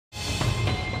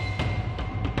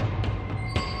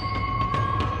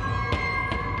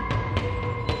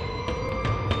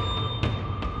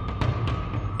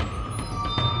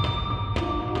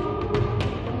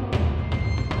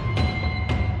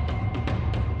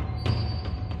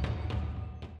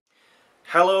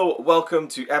Hello, welcome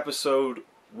to episode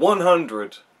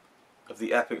 100 of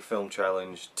the Epic Film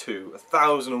Challenge 2.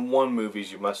 1001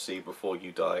 movies you must see before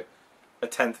you die. A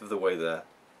tenth of the way there.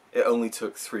 It only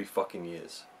took 3 fucking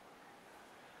years.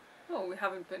 Well, we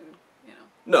haven't been,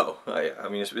 No, I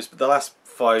mean, it's the last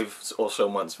 5 or so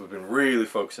months we've been really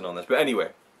focusing on this. But anyway,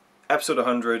 episode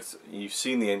 100, you've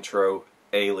seen the intro,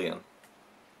 Alien.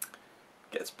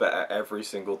 Gets better every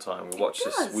single time. We watched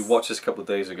this a couple of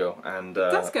days ago, and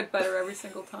it does get better every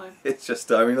single time. It's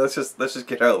just, I mean, let's just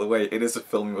get out of the way. It is a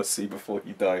film you must see before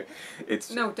you die.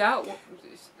 It's no doubt.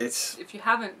 It's if you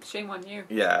haven't, shame on you.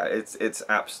 Yeah, it's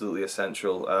absolutely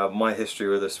essential. My history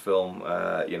with this film,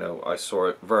 I saw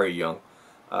it very young.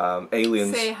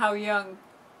 Aliens. Say how young?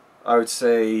 I would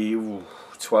say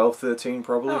 12, 13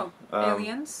 probably. Oh,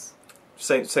 Aliens.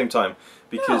 Same time,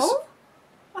 because. No.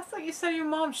 I thought you said your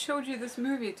mom showed you this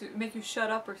movie to make you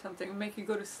shut up or something, and make you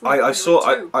go to sleep.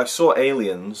 I saw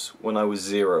Aliens when I was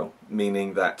 0,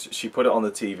 meaning that she put it on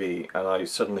the TV and I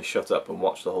suddenly shut up and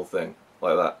watched the whole thing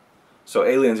like that. So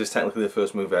Aliens is technically the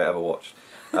first movie I ever watched,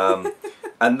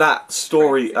 and that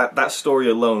story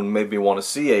alone made me want to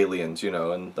see Aliens,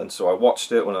 and so I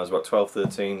watched it when I was about 12,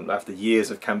 13, after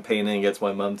years of campaigning against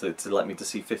my mum to let me to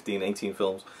see 15, 18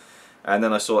 films, and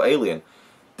then I saw Alien.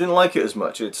 Didn't like it as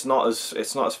much. It's not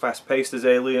as fast paced as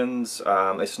Aliens.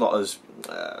 It's not as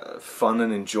fun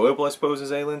and enjoyable, I suppose,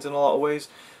 as Aliens in a lot of ways.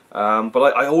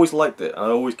 But I always liked it. I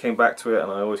always came back to it,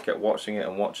 and I always kept watching it,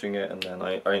 and then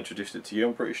I introduced it to you.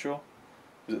 I'm pretty sure.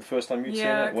 Was it the first time you'd seen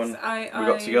it when we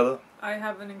got together? I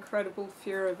have an incredible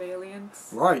fear of aliens.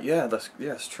 Right. Yeah.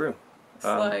 It's true. It's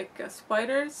like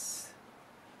spiders.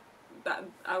 That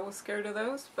I was scared of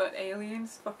those, but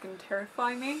aliens fucking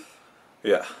terrify me.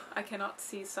 Yeah. I cannot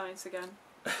see science again.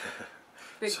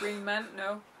 Big green men,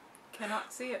 no.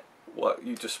 Cannot see it. What?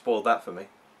 You just spoiled that for me.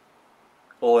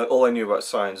 All I knew about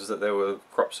science is that there were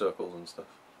crop circles and stuff.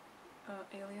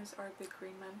 Aliens are big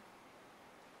green men.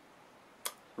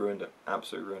 Ruined it.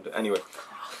 Absolutely ruined it. Anyway.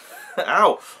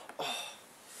 Ow! Oh.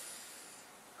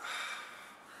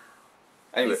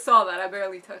 Anyway. You saw that, I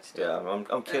barely touched it. Yeah,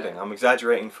 I'm kidding. I'm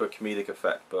exaggerating for comedic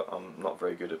effect, but I'm not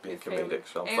very good at being comedic,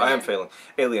 so I am failing.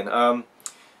 Alien.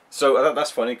 So that's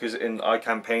funny, because I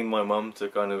campaigned my mum to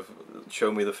kind of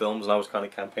show me the films, and I was kind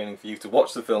of campaigning for you to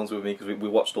watch the films with me, because we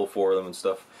watched all 4 of them and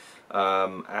stuff.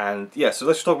 And yeah, so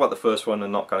let's just talk about the first one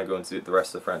and not kind of go into the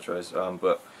rest of the franchise.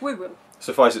 But we will.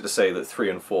 Suffice it to say that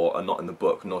 3 and 4 are not in the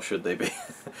book, nor should they be.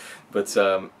 But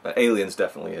Aliens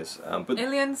definitely is. But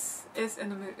Aliens is in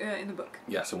the book.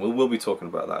 Yes, and we'll be talking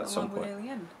about that at some point. point.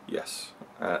 Alien. Yes,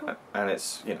 and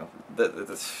it's it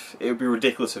would be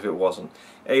ridiculous if it wasn't.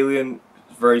 Alien,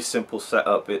 very simple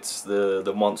setup. It's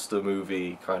the monster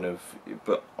movie kind of,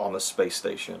 but on a space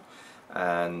station,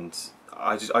 and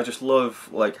I just love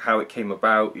like how it came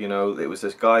about. It was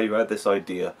this guy who had this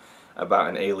idea about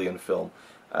an alien film.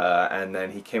 And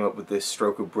then he came up with this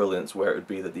stroke of brilliance where it would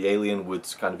be that the alien would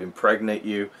kind of impregnate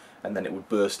you, and then it would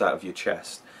burst out of your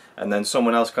chest. And then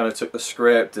someone else kind of took the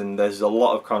script, and there's a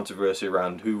lot of controversy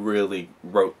around who really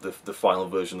wrote the final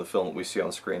version of the film that we see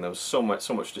on screen. There was so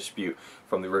much dispute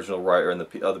from the original writer and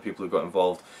the other people who got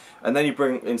involved. And then you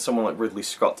bring in someone like Ridley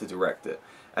Scott to direct it.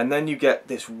 And then you get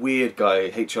this weird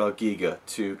guy, H.R. Giger,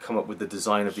 to come up with the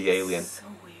design of the alien. So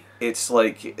weird. It's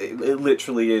like, it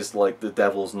literally is like the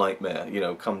devil's nightmare,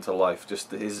 come to life. Just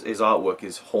his artwork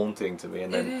is haunting to me.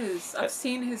 And then, it is. I've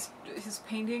seen his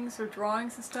paintings or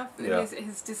drawings and stuff. Yeah.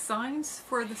 His designs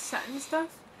for the set and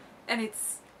stuff, and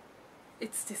it's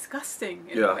disgusting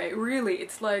in Yeah. a way. Really,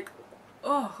 it's like,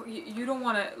 oh, you don't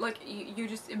want to, like, you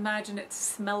just imagine it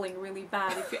smelling really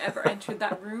bad if you ever entered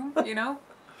that room,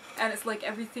 And it's like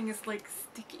everything is like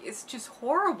sticky. It's just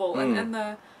horrible, and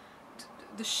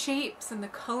the shapes and the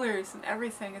colors and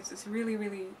everything is just really,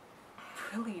 really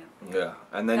brilliant. Yeah,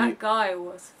 and then that guy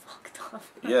was fucked up.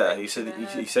 Yeah, he said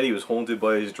he was haunted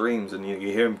by his dreams, and you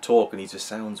hear him talk, and he just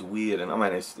sounds weird. And I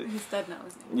mean, he's dead now,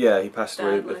 isn't he? Yeah, he passed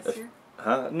away. Last year?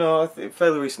 Huh? No,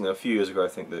 fairly recently, a few years ago, I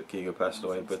think that Giger passed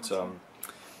away.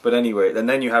 But anyway, and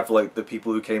then you have like the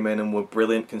people who came in and were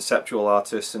brilliant conceptual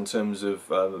artists in terms of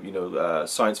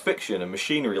science fiction and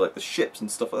machinery, like the ships and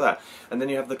stuff like that. And then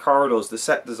you have the corridors, the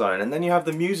set design, and then you have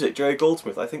the music. Jerry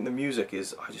Goldsmith. I think the music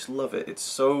is, I just love it. It's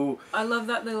so. I love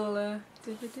that little.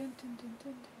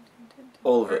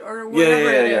 All of it. Or whatever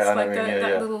it is, like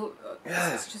that little.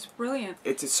 Yeah. It's just brilliant.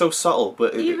 It's so subtle,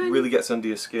 but it really gets under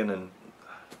your skin. And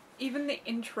even the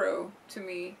intro to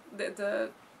me, the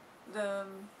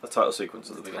title sequence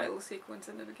at the beginning. The title sequence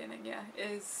in the beginning, yeah,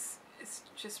 is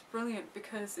just brilliant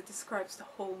because it describes the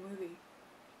whole movie.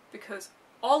 Because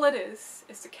all it is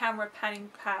the camera panning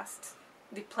past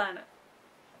the planet.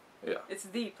 Yeah. It's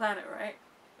the planet, right?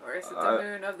 Or is it the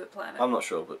moon of the planet? I'm not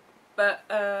sure, but...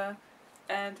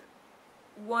 And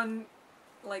one,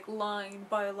 like, line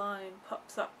by line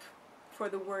pops up for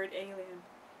the word alien.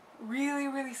 Really,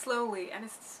 really slowly. And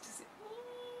it's just...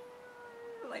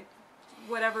 like,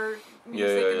 whatever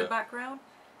music in the background.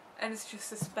 And it's just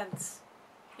suspense.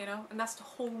 You know? And that's the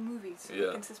whole movie. It's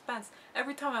in suspense.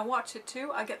 Every time I watch it,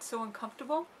 too, I get so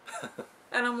uncomfortable.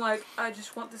 And I'm like, I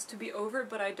just want this to be over,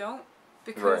 but I don't.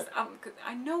 Because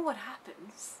I know what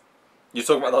happens. You're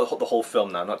talking about the whole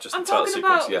film now, not just the title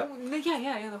sequence, yeah,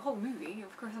 the whole movie.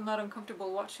 Of course, I'm not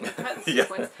uncomfortable watching the title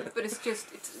sequence, but it's just,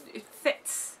 it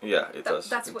fits. Yeah, it does.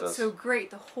 That's what's so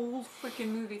great. The whole freaking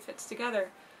movie fits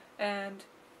together. And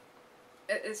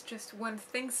it's just when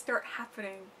things start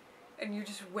happening and you're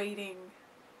just waiting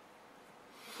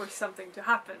for something to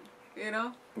happen, you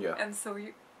know? Yeah. And so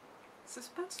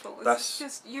suspenseful. It's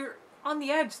just, you're on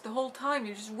the edge the whole time.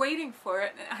 You're just waiting for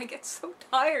it, and I get so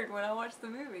tired when I watch the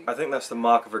movie. I think that's the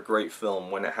mark of a great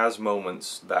film, when it has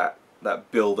moments that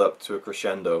build up to a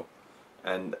crescendo,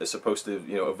 and it's supposed to,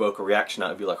 you know, evoke a reaction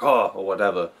out of you, like, oh, or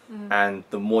whatever. And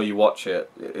the more you watch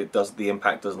it, the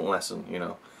impact doesn't lessen. You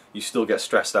know, you still get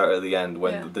stressed out at the end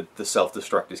when the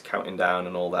self-destruct is counting down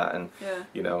and all that, and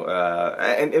you know,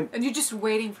 and you're just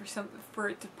waiting for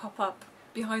it to pop up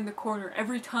behind the corner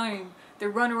every time they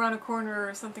run around a corner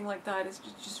or something like that. It's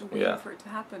just waiting for it to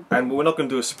happen. And we're not going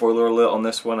to do a spoiler alert on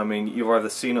this one. I mean, you've either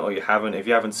seen it or you haven't. If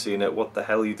you haven't seen it, what the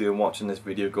hell are you doing watching this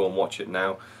video? Go and watch it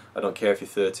now. I don't care if you're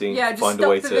 13. Yeah, just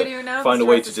stop the video now. Find a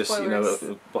way to just, you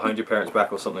know, behind your parents'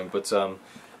 back or something. But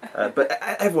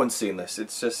everyone's seen this.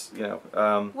 It's just, you know.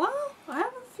 Well, I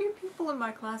have a few people in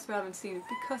my class who haven't seen it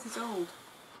because it's old.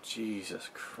 Jesus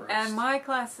Christ. And my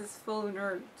class is full of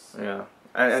nerds. Yeah.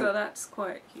 So that's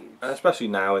quite huge. And especially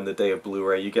now in the day of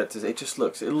Blu-ray, you get to it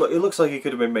looks like it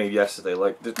could have been made yesterday.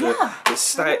 Like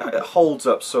it holds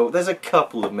up. So there's a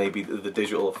couple of maybe the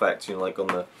digital effects, you know, like on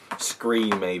the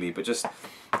screen maybe, but just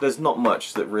there's not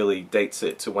much that really dates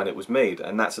it to when it was made,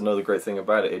 and that's another great thing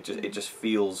about it. It just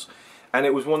feels, and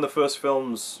it was one of the first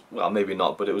films. Well, maybe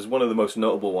not, but it was one of the most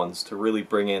notable ones to really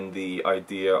bring in the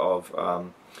idea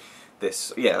of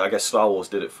this. Yeah, I guess Star Wars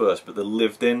did it first, but the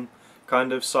lived-in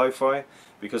kind of sci-fi,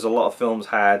 because a lot of films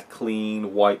had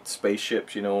clean white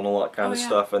spaceships, you know, and all that kind of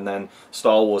stuff, and then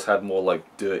Star Wars had more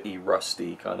like dirty,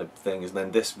 rusty kind of things, and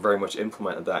then this very much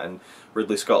implemented that, and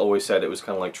Ridley Scott always said it was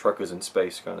kind of like truckers in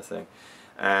space kind of thing.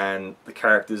 And the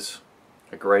characters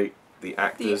are great, the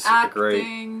actors are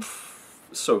great,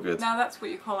 so good. Now that's what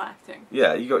you call acting.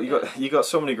 Yeah, you got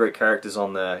so many great characters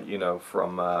on there, you know,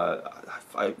 from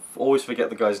I always forget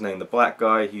the guy's name, the black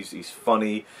guy. He's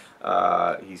funny.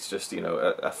 He's just, you know,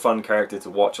 a fun character to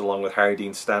watch along with Harry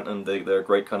Dean Stanton. They're a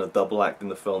great kind of double act in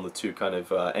the film, the two kind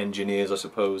of engineers, I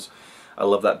suppose. I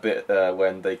love that bit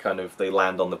when they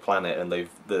land on the planet and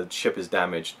the ship is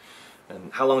damaged.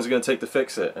 And how long is it going to take to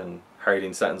fix it? And Harry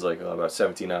Dean Stanton's like, oh, about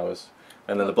 17 hours.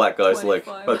 And then the black guy's like,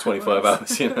 about 25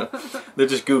 hours, you know. They're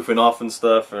just goofing off and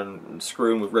stuff and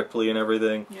screwing with Ripley and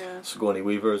everything. Yeah. Sigourney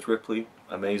Weaver as Ripley.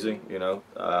 Amazing, you know.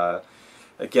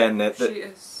 Again, she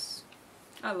is...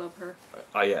 I love her.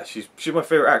 Yeah, she's my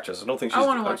favorite actress. I don't think she's... I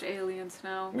want to watch Aliens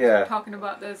now. Yeah. We're talking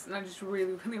about this, and I just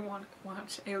really, really want to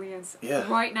watch Aliens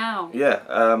right now. Yeah.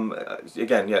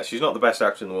 Again, yeah, she's not the best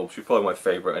actor in the world. She's probably my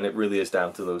favorite, and it really is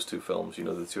down to those two films. You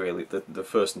know, the two Alien, the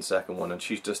first and second one, and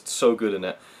she's just so good in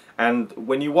it. And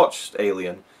when you watch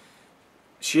Alien,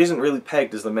 she isn't really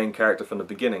pegged as the main character from the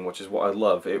beginning, which is what I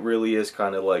love. It really is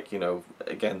kind of like, you know,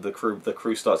 again, the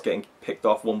crew starts getting picked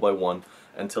off one by one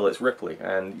until it's Ripley,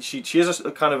 and she is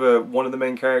a kind of one of the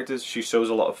main characters. She shows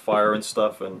a lot of fire and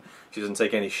stuff, and she doesn't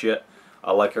take any shit.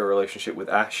 I like her relationship with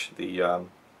Ash, the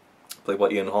played by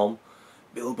Ian Holm,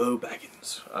 Bilbo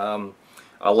Baggins.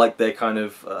 I like their kind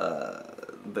of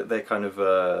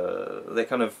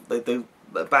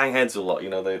they bang heads a lot. You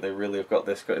know, they really have got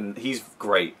this, and he's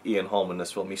great, Ian Holm, in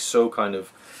this film. He's so kind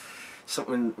of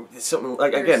something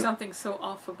like, again, there's something so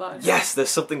off about it. Yes, there's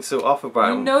something so off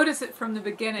about him. You notice it from the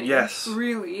beginning. Yes.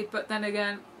 Really, but then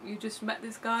again, you just met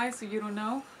this guy, so you don't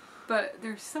know. But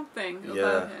there's something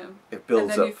about him. It builds up.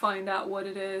 And then you find out what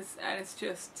it is, and it's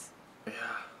just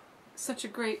such a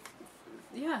great.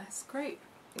 Yeah, it's great.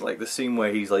 Like the scene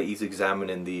where he's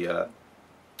examining the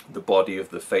body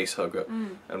of the face hugger,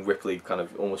 and Ripley kind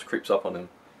of almost creeps up on him,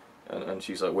 and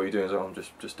she's like, "What are you doing?" He's like, "I'm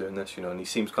just doing this," you know. And he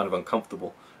seems kind of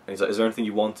uncomfortable. And he's like, "Is there anything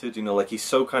you wanted?" You know, like he's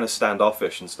so kind of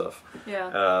standoffish and stuff.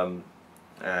 Yeah.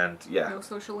 And yeah. No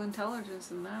social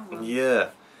intelligence in that one. Yeah.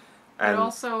 And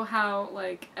also how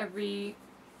like every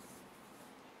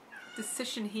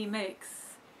decision he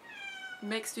makes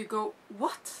you go,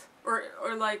 "What?"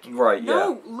 or like, right,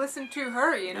 no, listen to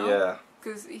her, you know? Yeah.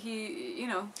 Because he, you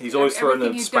know... He's always throwing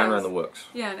a spanner in the works.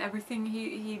 Yeah, and everything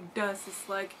he does is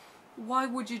like, why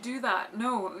would you do that?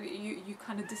 No, you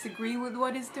kind of disagree with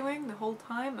what he's doing the whole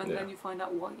time, and then you find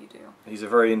out what you do. He's a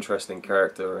very interesting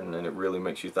character, and it really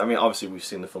makes you... I mean, obviously we've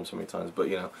seen the film so many times, but,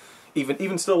 you know,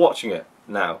 even still watching it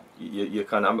now, you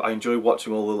kind of... I enjoy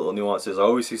watching all the little nuances. I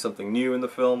always see something new in the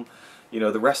film. You know,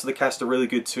 the rest of the cast are really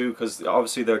good too, because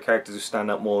obviously there are characters who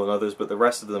stand out more than others, but the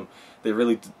rest of them, they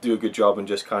really do a good job in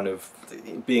just kind of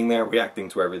being there, reacting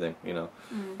to everything, you know.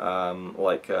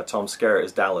 Like Tom Skerritt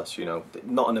as Dallas, you know,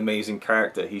 not an amazing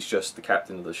character, he's just the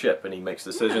captain of the ship, and he makes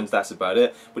decisions, that's about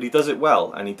it, but he does it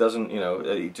well, and he doesn't, you know,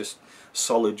 he just,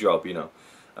 solid job, you know.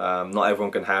 Not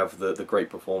everyone can have the great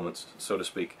performance, so to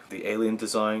speak. The alien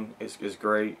design is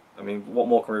great. I mean, what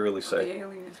more can we really say? The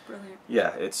alien is brilliant.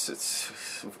 Yeah, it's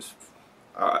just,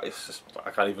 I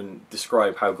can't even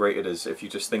describe how great it is if you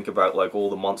just think about like all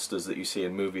the monsters that you see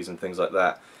in movies and things like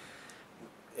that.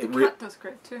 The cat does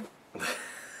great too.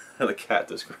 The cat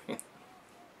does great.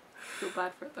 Feel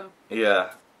bad for it though.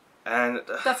 Yeah, and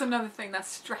that's another thing that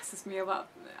stresses me about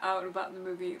the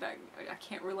movie, that I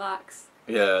can't relax.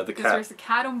 Yeah, the cat. Because there's a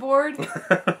cat on board,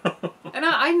 and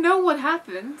I know what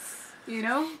happens, you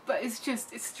know, but it's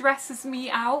just, it stresses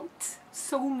me out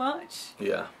so much.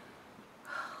 Yeah.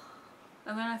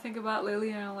 And then I think about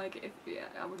Lily, and I'm like,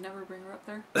 I would never bring her up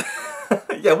there.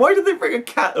 Yeah, why did they bring a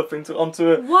cat up onto an oil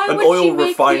refinery? Why would she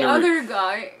make the other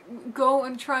guy go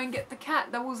and try and get the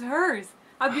cat that was hers?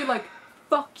 I'd be like,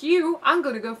 fuck you, I'm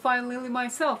gonna go find Lily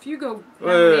myself. You go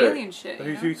handle the alien shit. Who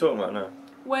are you talking about now?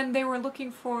 When they were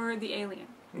looking for the alien.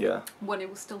 Yeah. When it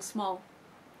was still small.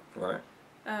 Right.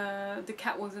 The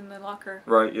cat was in the locker.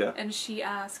 Right, yeah. And she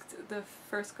asked the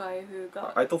first guy who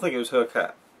got... I don't think it was her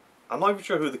cat. I'm not even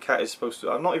sure who the cat is supposed to...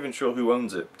 I'm not even sure who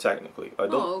owns it, technically. I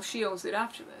don't... Well, she owns it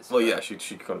after this. Well, yeah, she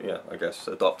can, yeah, I guess,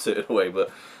 adopt it in a way, but...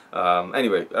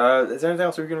 anyway, is there anything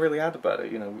else we can really add about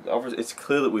it? You know, obviously, it's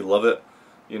clear that we love it,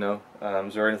 you know.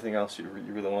 Is there anything else you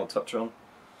really want to touch on?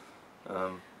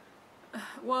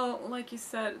 Well, like you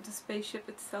said, the spaceship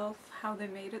itself, how they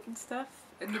made it and stuff.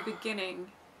 In the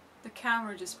beginning, the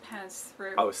camera just pans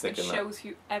through. I was thinking and shows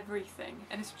you everything.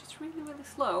 And it's just really, really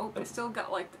slow, but it's still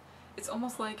got like... It's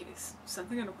almost like it's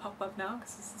something gonna pop up now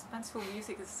because the suspenseful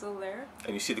music is still there.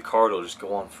 And you see the corridor just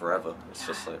go on forever. It's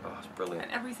just like, oh, it's brilliant.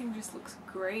 And everything just looks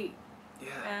great. Yeah.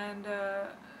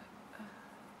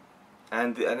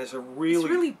 And it's a really... It's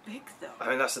really big though. I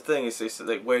mean, that's the thing. It's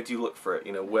like, where do you look for it?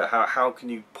 You know, how can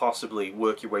you possibly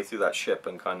work your way through that ship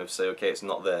and kind of say, okay, it's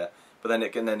not there. But then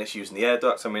it's using the air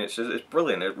ducts. I mean, it's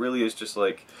brilliant. It really is just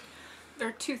like... There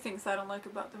are two things I don't like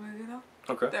about the movie though.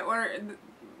 Okay.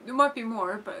 There might be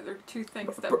more, but there are two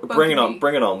things that bug me.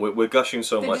 Bring it on. We're gushing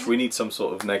so much. We need some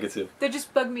sort of negative. They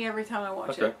just bug me every time I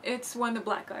watch it. It's when the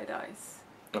black guy dies.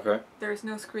 Okay. There's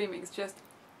no screaming. It's just...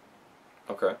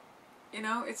 Okay. You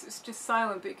know, it's just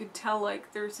silent, but you can tell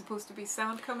like there's supposed to be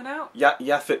sound coming out.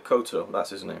 Yaphet Kotto, that's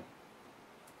his name.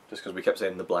 Just because we kept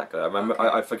saying the black guy. I remember,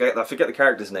 I forget the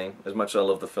character's name as much as I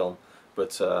love the film,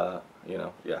 but you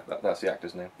know, yeah, that's the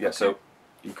actor's name. Yeah, okay. So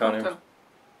you can't even.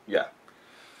 Yeah.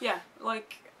 Yeah,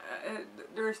 like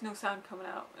there is no sound coming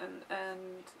out,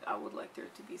 and I would like there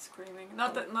to be screaming.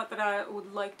 Not that I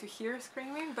would like to hear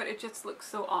screaming, but it just looks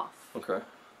so off. Okay.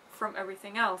 From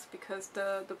everything else, because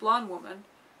the blonde woman,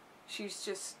 she's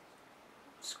just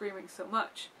screaming so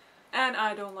much, and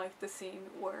I don't like the scene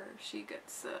where she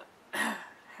gets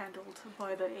handled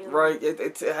by the alien. Right.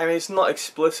 I mean, it's not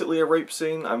explicitly a rape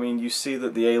scene. I mean, you see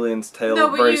that the alien's tail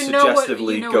very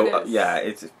suggestively go up. Yeah,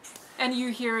 it's. And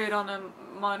you hear it on a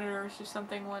monitors or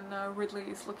something when Ridley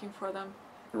is looking for them.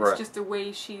 Right. It's just the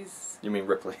way she's... You mean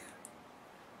Ripley?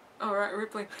 Oh, right,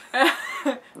 Ripley.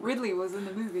 Ridley was in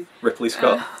the movie. Ridley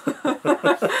Scott.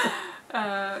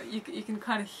 You can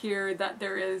kind of hear that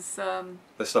there is...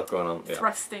 there's stuff going on, yeah.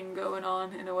 Thrusting going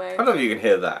on, in a way. I don't know if you can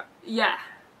hear that. Yeah.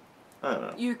 I don't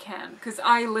know. You can, because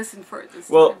I listened for it this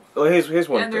time. Well, here's one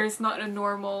thing. And there's not a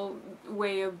normal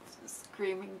way of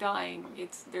screaming, dying.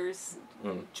 There's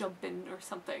jumping or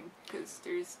something, because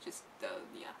there's just,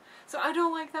 yeah. So I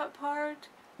don't like that part,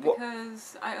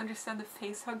 because I understand the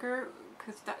face hugger,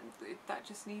 because that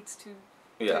just needs to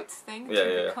do its thing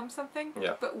to become something.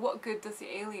 Yeah. But what good does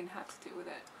the alien have to do with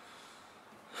it?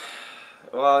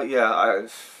 Well, yeah,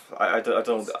 I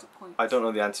don't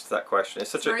know the answer to that question.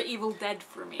 It's very Evil Dead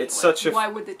for me. It's like, why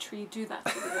would the tree do that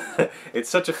to the woman? It's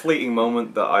such a fleeting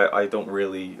moment that I don't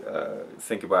really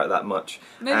think about it that much.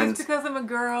 Maybe it's because I'm a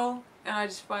girl and I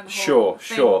just find the whole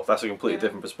thing, that's a completely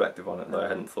different perspective on it that I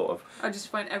hadn't thought of. I just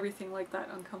find everything like that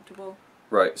uncomfortable.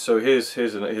 Right. So here's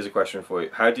a question for you.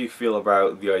 How do you feel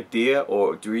about the idea,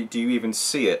 or do you even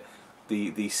see it,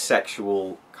 the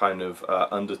sexual kind of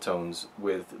undertones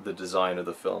with the design of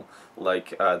the film?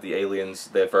 Like the aliens,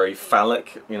 they're very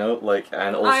phallic, you know, like,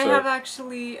 and also. I have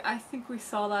actually. I think we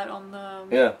saw that on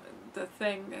the the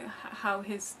thing. How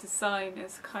his design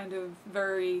is kind of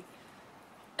very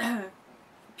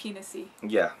penisy.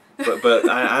 Yeah. But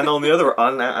and on the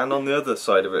other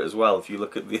side of it as well, if you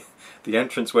look at the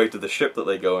entranceway to the ship that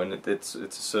they go in, it's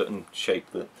a certain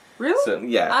shape that. Really?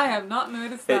 Yeah. I have not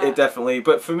noticed that. It definitely,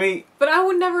 but for me. But I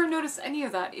would never notice any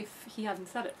of that if he hadn't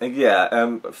said it.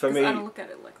 Yeah. For me. I don't look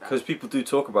at it like that. Because people do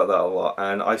talk about that a lot,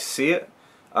 and I see it,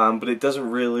 but it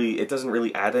doesn't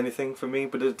really add anything for me.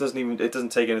 But it doesn't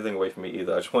take anything away from me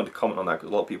either. I just wanted to comment on that because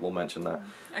a lot of people mention that.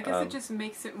 I guess it just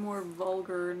makes it more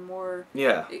vulgar and more.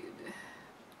 Yeah.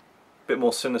 Bit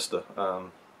more sinister.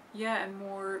 Yeah, and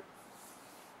more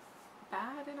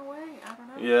bad in a way. I don't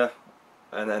know. Yeah,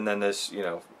 and then there's, you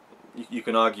know, you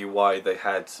can argue why they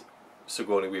had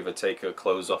Sigourney Weaver take her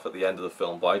clothes off at the end of the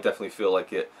film, but I definitely feel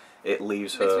like it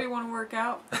leaves her. Makes me want to work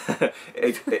out.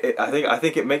 I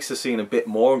think it makes the scene a bit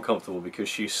more uncomfortable because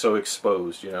she's so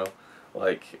exposed, you know,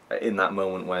 like in that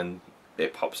moment when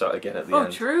it pops out again at the end.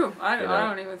 Oh, true. I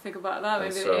don't even think about that.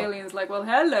 Maybe the alien's like, well,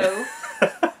 hello.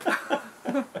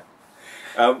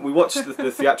 We watched the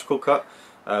theatrical cut.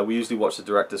 We usually watch the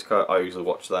director's cut. I usually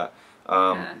watch that.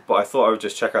 But I thought I would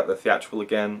just check out the theatrical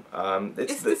again.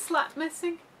 Is the slap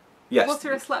missing? Yes. Was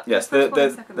there a slap? Yes.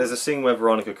 There's a scene where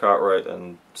Veronica Cartwright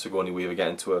and Sigourney Weaver get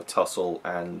into a tussle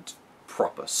and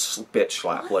proper bitch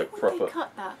slap, Why like would proper. they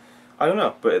cut that? I don't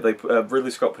know, but they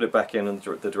Ridley Scott put it back in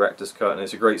the director's cut, and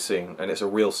it's a great scene, and it's a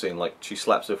real scene. Like, she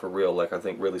slaps her for real. Like, I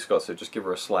think Ridley Scott said, just give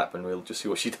her a slap, and we'll just see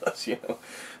what she does, you know.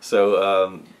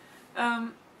 So.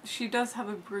 She does have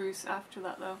a bruise after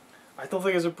that, though. I don't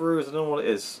think it's a bruise. I don't know what it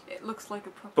is. It looks like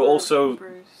a proper. But also,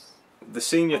 bruise. The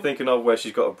scene you're thinking of where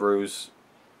she's got a bruise,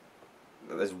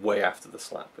 is way after the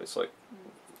slap. It's like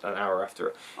an hour after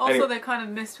it. Also, anyway, they kind of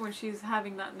missed when she's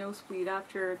having that nosebleed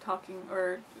after talking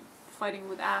or fighting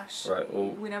with Ash. Right. Well,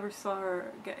 we never saw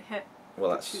her get hit.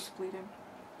 Well, she's bleeding.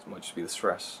 It might just be the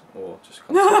stress, or just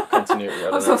continuity.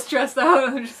 I'm so stressed out.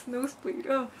 I'm just nosebleed.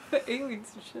 Oh,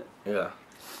 aliens and shit. Yeah.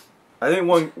 I think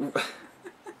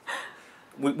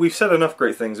we've said enough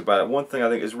great things about it. One thing I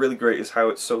think is really great is how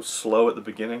it's so slow at the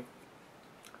beginning.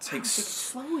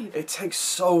 It takes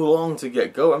so long to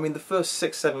get going. I mean, the first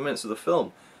 6-7 minutes of the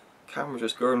film, camera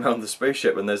just going around the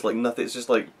spaceship, and there's like nothing. It's just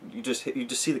like you just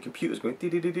see the computers going dee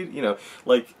dee dee dee. You know,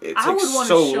 like it takes so long. I would want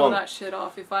to show that shit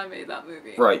off if I made that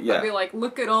movie. Right? Yeah. I'd be like,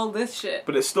 look at all this shit.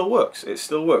 But it still works. It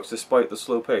still works despite the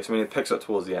slow pace. I mean, it picks up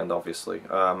towards the end, obviously.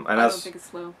 And I don't think it's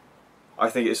slow. I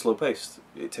think it's slow paced.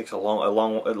 It takes a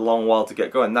long while to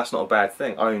get going. That's not a bad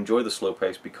thing. I enjoy the slow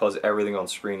pace because everything on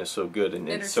screen is so good and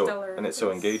it's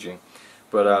so engaging.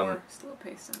 But slow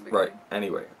paced. Right.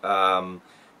 Anyway,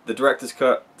 the director's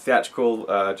cut,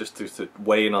 theatrical. Just to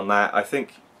weigh in on that, I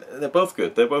think they're both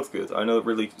good. They're both good. I know that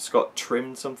Ridley Scott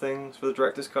trimmed some things for the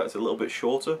director's cut. It's a little bit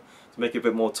shorter to make it a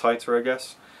bit more tighter, I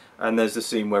guess. And there's the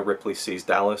scene where Ripley sees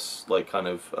Dallas, like kind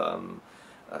of.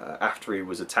 After he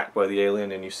was attacked by the alien,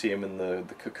 and you see him in the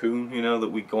cocoon, you know,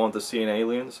 that we go on to see in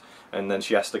Aliens, and then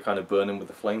she has to kind of burn him with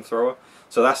a flamethrower.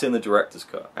 So that's in the director's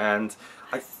cut, and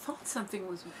I thought something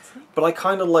was missing. But I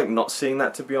kind of like not seeing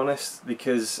that, to be honest,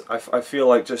 because I feel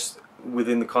like just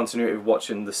within the continuity of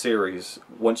watching the series,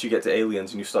 once you get to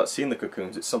Aliens and you start seeing the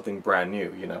cocoons, it's something brand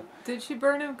new, you know. Did she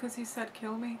burn him because he said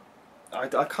kill me? I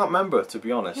can't remember, to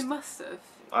be honest. He must have.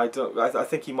 I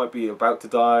think he might be about to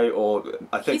die, or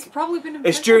I think he's probably been.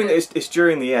 It's during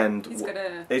the end. He's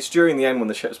gonna. It's during the end when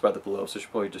the ship's about to blow up, so she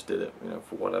probably just did it, you know,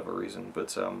 for whatever reason.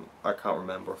 But I can't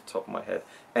remember off the top of my head.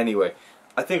 Anyway,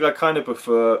 I think I kind of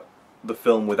prefer the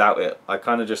film without it. I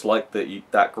kind of just like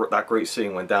that great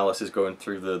scene when Dallas is going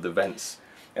through the vents,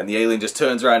 and the alien just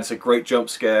turns around. It's a great jump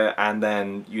scare, and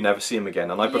then you never see him again.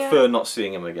 And I prefer not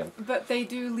seeing him again. But they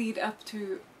do lead up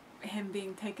to him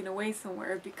being taken away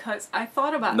somewhere, because I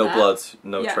thought about no that. blood,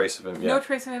 no trace of him. Yeah. No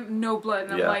trace of him, no blood,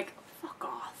 and I'm like, fuck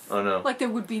off. I know. Like there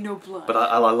would be no blood. But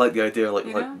I like the idea, like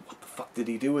what the fuck did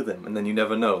he do with him? And then you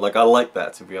never know. Like I like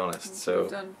that, to be honest. So,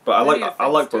 but I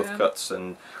like both cuts,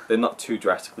 and they're not too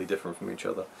drastically different from each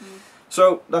other.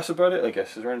 So that's about it, I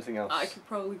guess. Is there anything else? I could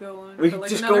probably go on we for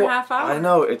like just another go, half hour. I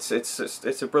know it's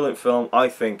a brilliant film. I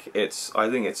think it's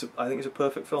a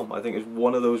perfect film. I think it's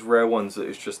one of those rare ones that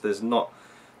is just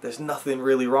there's nothing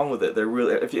really wrong with it.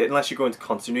 Unless you go into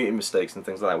continuity mistakes and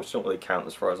things like that, which don't really count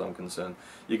as far as I'm concerned.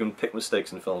 You can pick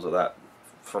mistakes in films like that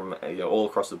from all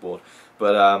across the board.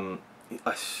 But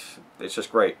it's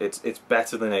just great. It's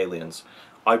better than Aliens.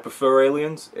 I prefer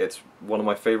Aliens. It's one of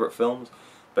my favourite films,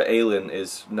 but Alien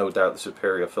is no doubt the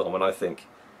superior film, and I think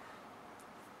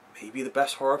maybe the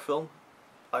best horror film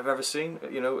I've ever seen.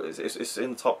 You know, it's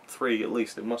in the top 3 at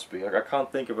least. It must be. I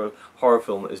can't think of a horror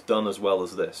film that is done as well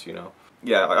as this. You know,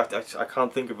 yeah, I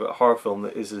can't think of a horror film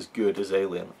that is as good as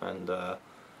Alien, and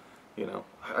you know,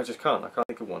 I just can't. I can't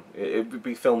think of one. It would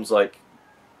be films like.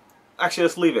 Actually,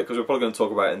 let's leave it because we're probably going to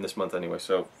talk about it in this month anyway.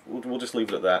 So we'll just leave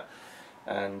it at that.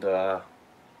 And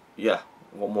yeah,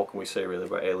 what more can we say really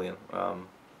about Alien?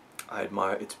 I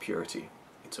admire its purity.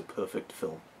 It's a perfect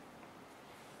film.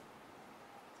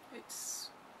 It's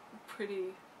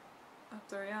pretty up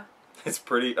there, yeah. It's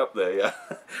pretty up there, yeah.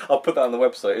 I'll put that on the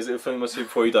website. Is it a film you must see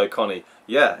before you die, Connie?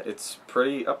 Yeah, it's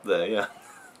pretty up there, yeah.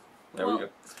 There we go.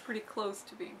 It's pretty close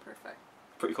to being perfect.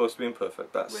 Pretty close to being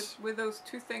perfect. That's with those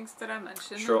 2 things that I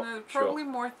mentioned. Sure, and there are probably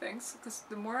more things, because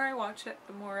the more I watch it,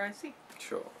 the more I see.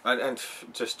 Sure. And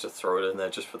just to throw it in there,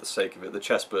 just for the sake of it, the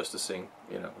chestburster scene,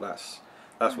 you know, that's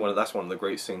one of the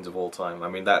great scenes of all time. I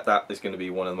mean, that is going to be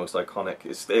one of the most iconic.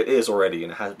 It is already,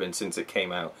 and it has been since it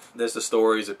came out. There's the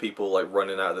stories of people like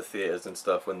running out of the theaters and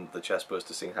stuff when the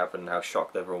chestburster scene happened, and how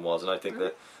shocked everyone was. And I think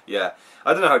that, yeah,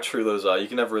 I don't know how true those are. You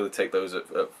can never really take those at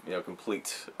you know,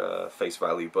 complete face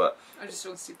value, but I just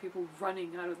don't see people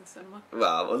running out of the cinema.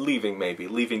 Well,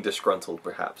 leaving disgruntled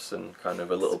perhaps, and kind of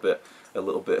a little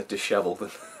bit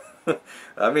dishevelled.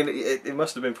 I mean, it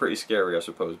must have been pretty scary, I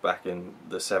suppose, back in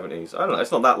the 70s. I don't know,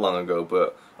 it's not that long ago,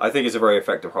 but I think it's a very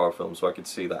effective horror film, so I could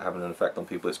see that having an effect on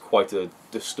people. It's quite a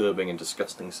disturbing and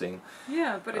disgusting scene.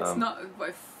 Yeah, but it's not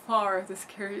by far the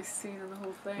scariest scene in the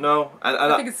whole thing. No, and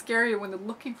I think it's scarier when they're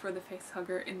looking for the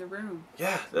facehugger in the room.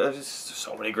 Yeah, there's just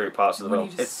so many great parts of the film.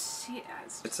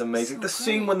 It's amazing. So the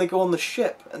scene when they go on the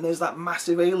ship and there's that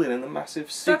massive alien in the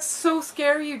massive seat. That's so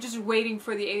scary. You're just waiting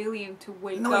for the alien to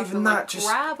wake up and like,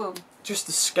 grab him. Just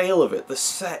the scale of it. The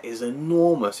set is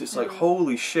enormous. It's like,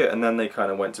 holy shit. And then they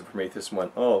kind of went to Prometheus and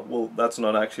went, oh, well, that's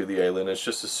not actually the alien. It's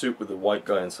just a suit with a white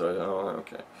guy inside. Oh,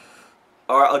 okay.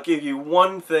 Alright, I'll give you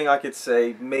one thing I could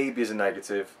say maybe is a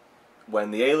negative.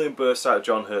 When the alien bursts out of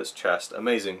John Hurt's chest,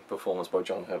 amazing performance by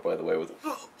John Hurt, by the way, with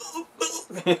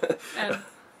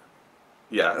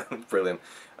yeah, brilliant.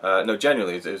 No,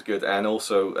 genuinely, it was good. And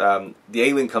also, the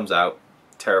alien comes out,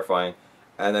 terrifying,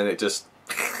 and then it just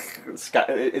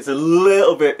it's a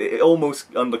little bit, it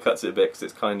almost undercuts it a bit, because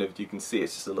it's kind of, you can see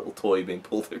it's just a little toy being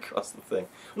pulled across the thing.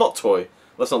 Not toy.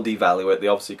 Let's not devalue it. They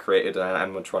obviously created an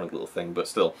animatronic little thing, but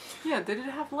still. Yeah, did it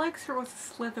have legs or was it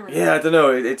slithering? Yeah, I don't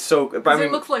know. It's so. But I mean,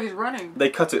 it looks like it's running. They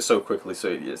cut it so quickly, so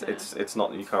it's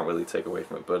not. You can't really take away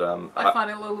from it. But I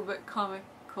find it a little bit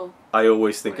comical. I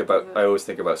always think about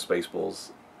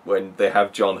Spaceballs when they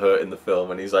have John Hurt in the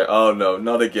film, and he's like, "Oh no,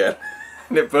 not again."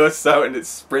 And it bursts out and it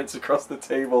sprints across the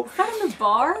table. Is that in the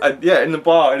bar? And, yeah, in the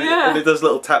bar. And it does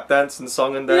little tap dance and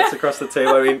song and dance across the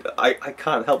table. I mean, I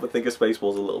can't help but think of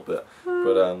Spaceballs a little bit.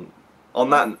 But on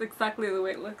that... That's exactly the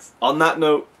way it looks. On that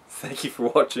note, thank you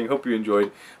for watching. Hope you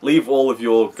enjoyed. Leave all of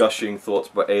your gushing thoughts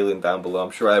about Alien down below.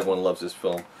 I'm sure everyone loves this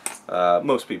film.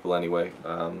 Most people anyway.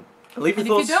 Leave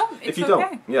your thoughts. If you don't,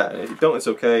 okay. Yeah, if you don't, it's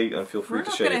okay. And feel free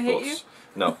to share your thoughts. Hate you.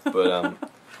 No, but...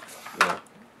 yeah.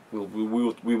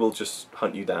 We will just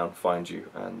hunt you down, find you,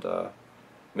 and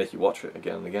make you watch it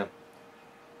again and again.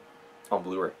 On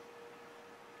Blu-ray.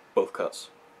 Both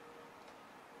cuts.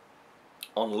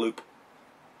 On loop.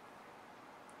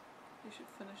 You should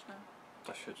finish now.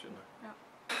 I should, shouldn't I?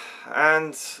 Yeah.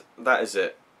 And that is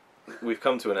it. We've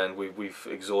come to an end. We've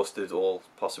exhausted all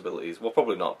possibilities. Well,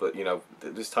 probably not, but you know,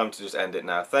 it's time to just end it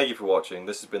now. Thank you for watching.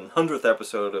 This has been the 100th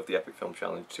episode of the Epic Film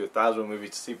Challenge. To 1,000 movies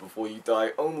to see before you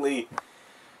die. Only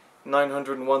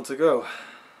 901 to go.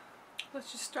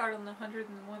 Let's just start on the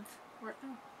 101th right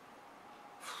now.